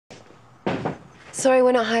Sorry,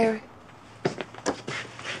 we're not hiring.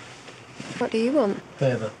 What do you want?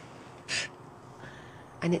 Favour.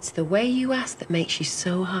 And it's the way you ask that makes you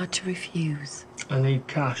so hard to refuse. I need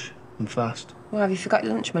cash and fast. Well, have you forgot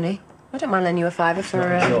your lunch money? I don't mind lending you a fiver for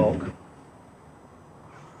Not a joke.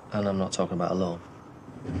 And I'm not talking about a loan.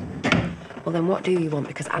 Well, then what do you want?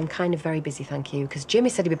 Because I'm kind of very busy, thank you. Because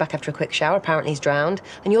Jimmy said he'd be back after a quick shower. Apparently he's drowned.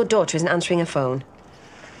 And your daughter isn't answering her phone.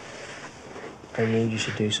 I knew you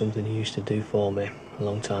should do something you used to do for me a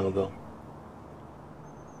long time ago.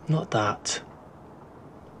 Not that.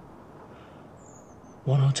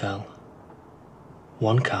 One hotel,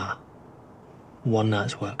 one car, one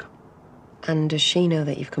night's work. And does she know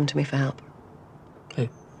that you've come to me for help? Who?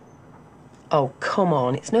 Oh, come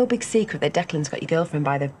on. It's no big secret that Declan's got your girlfriend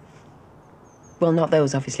by the... Well, not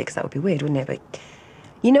those, obviously, because that would be weird, wouldn't it? But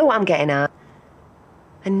you know what I'm getting at.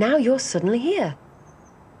 And now you're suddenly here.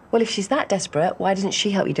 Well, if she's that desperate, why doesn't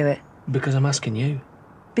she help you do it? Because I'm asking you.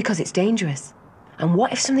 Because it's dangerous. And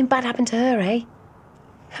what if something bad happened to her, eh?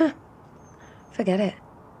 Huh. Forget it.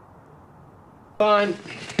 Fine.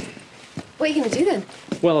 What are you going to do then?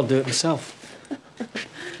 Well, I'll do it myself.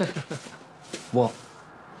 What?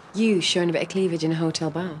 You showing a bit of cleavage in a hotel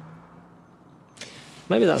bar.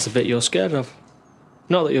 Maybe that's the bit you're scared of.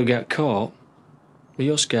 Not that you'll get caught, but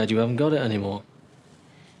you're scared you haven't got it anymore.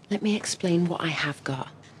 Let me explain what I have got.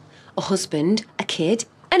 A husband, a kid,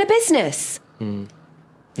 and a business.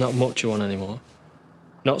 Not much you want anymore.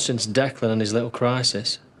 Not since Declan and his little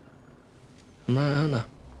crisis. I'm right, aren't I?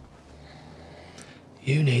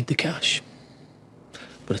 You need the cash.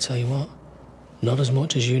 But I tell you what, not as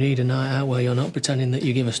much as you need a night out where you're not pretending that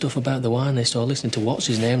you give a stuff about the wine list or listening to what's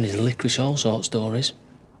his name and his licorice all sort stories.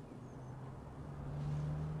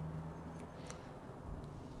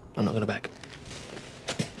 I'm not going to beg.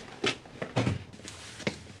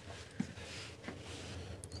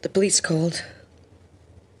 The police called.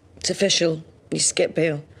 It's official. You skip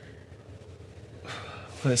bail.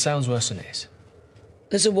 Well, it sounds worse than it is.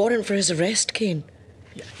 There's a warrant for his arrest, Cain.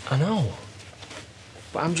 Yeah, I know.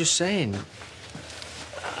 But I'm just saying...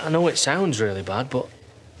 I know it sounds really bad, but...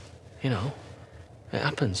 You know, it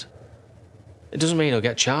happens. It doesn't mean he'll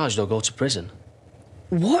get charged or go to prison.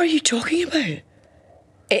 What are you talking about?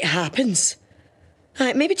 It happens.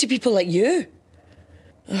 Maybe to people like you.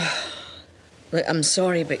 Look, I'm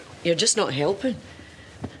sorry, but you're just not helping.